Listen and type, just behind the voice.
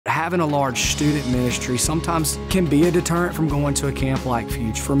having a large student ministry sometimes can be a deterrent from going to a camp like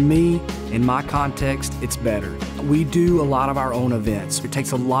FUGE. For me, in my context, it's better. We do a lot of our own events. It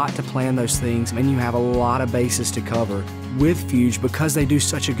takes a lot to plan those things, and you have a lot of bases to cover. With FUGE, because they do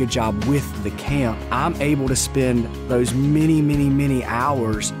such a good job with the camp, I'm able to spend those many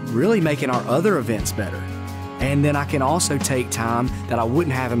hours really making our other events better. And then I can also take time that I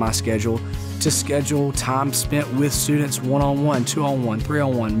wouldn't have in my schedule to schedule time spent with students one-on-one, two-on-one,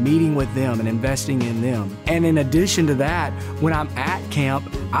 three-on-one, meeting with them and investing in them. And in addition to that, when I'm at camp,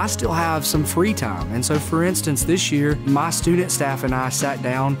 I still have some free time. And so for instance, this year, my student staff and I sat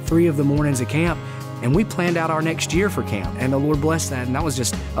down 3 of the mornings at camp and we planned out our next year for camp. And the Lord blessed that, and that was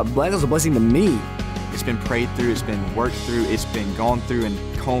just a blessing to me. It's been prayed through, it's been worked through, it's been gone through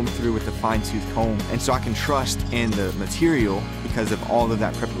and combed through with a fine-tooth comb. And so I can trust in the material because of all of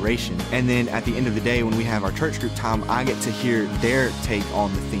that preparation. And then at the end of the day, when we have our church group time, I get to hear their take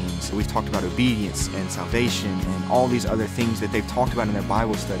on the themes. We've talked about obedience and salvation and all these other things that they've talked about in their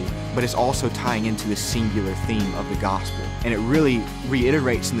Bible study, but it's also tying into the singular theme of the gospel. And it really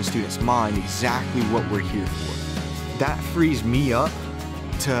reiterates in the student's mind exactly what we're here for. That frees me up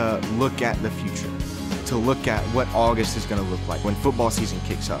to look at the future, to look at what August is going to look like when football season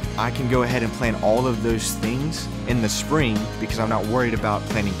kicks up. I can go ahead and plan all of those things in the spring because I'm not worried about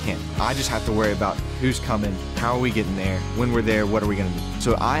planning camp. I just have to worry about who's coming, how are we getting there, when we're there, what are we going to do.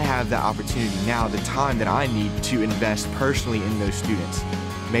 So I have that opportunity now, the time that I need to invest personally in those students.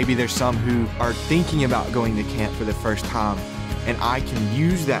 Maybe there's some who are thinking about going to camp for the first time, and I can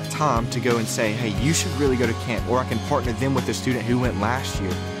use that time to go and say, hey, you should really go to camp, or I can partner them with a student who went last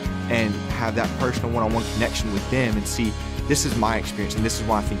year and have that personal one-on-one connection with them and see, this is my experience and this is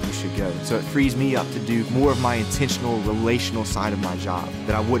why I think you should go. So it frees me up to do more of my intentional, relational side of my job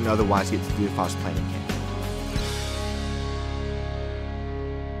that I wouldn't otherwise get to do if I was planning camp.